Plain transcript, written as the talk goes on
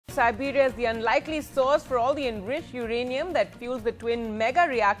Siberia is the unlikely source for all the enriched uranium that fuels the twin mega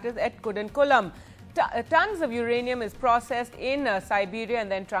reactors at Kudankulam. Tons of uranium is processed in Siberia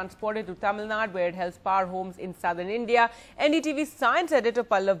and then transported to Tamil Nadu, where it helps power homes in southern India. NDTV science editor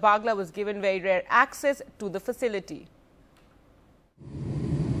Pallav Bagla was given very rare access to the facility.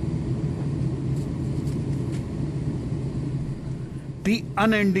 The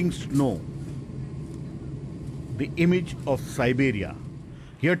unending snow, the image of Siberia.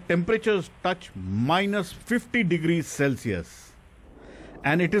 Here temperatures touch minus 50 degrees Celsius.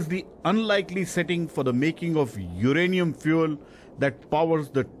 And it is the unlikely setting for the making of uranium fuel that powers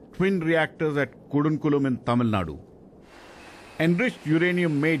the twin reactors at Kudankulam in Tamil Nadu. Enriched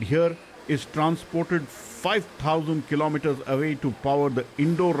uranium made here is transported 5,000 kilometers away to power the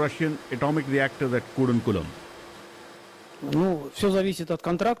Indo-Russian atomic reactors at Kudankulam. Все зависит от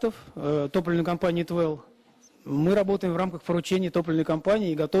контрактов топливной компании ТВЛ. Мы работаем в рамках поручений топливной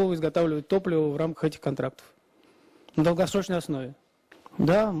компании и готовы изготавливать топливо в рамках этих контрактов на долгосрочной основе.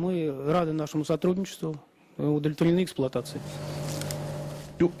 Да, мы рады нашему сотрудничеству, удовлетворены эксплуатацией.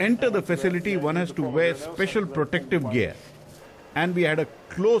 To enter the facility, one has to wear special protective gear. And we had a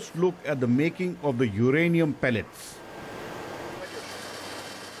close look at the making of the uranium pellets.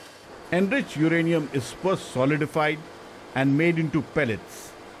 Enriched uranium is first solidified and made into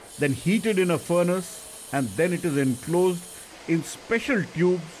pellets, then heated in a furnace, and then it is enclosed in special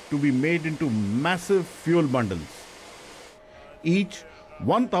tubes to be made into massive fuel bundles. Each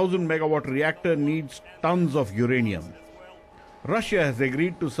 1,000 megawatt reactor needs tons of uranium. Russia has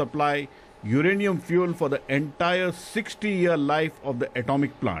agreed to supply uranium fuel for the entire 60-year life of the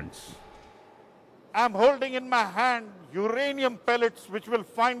atomic plants. I'm holding in my hand uranium pellets which will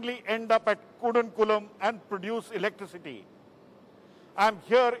finally end up at Kudankulam and produce electricity. I'm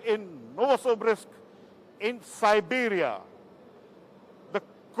here in Novosibirsk in Siberia. The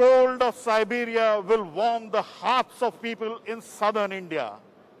cold of Siberia will warm the hearts of people in southern India.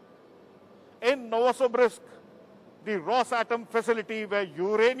 In Novosibirsk, the Rosatom facility where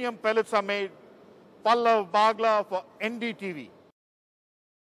uranium pellets are made, Pallav Bagla for NDTV.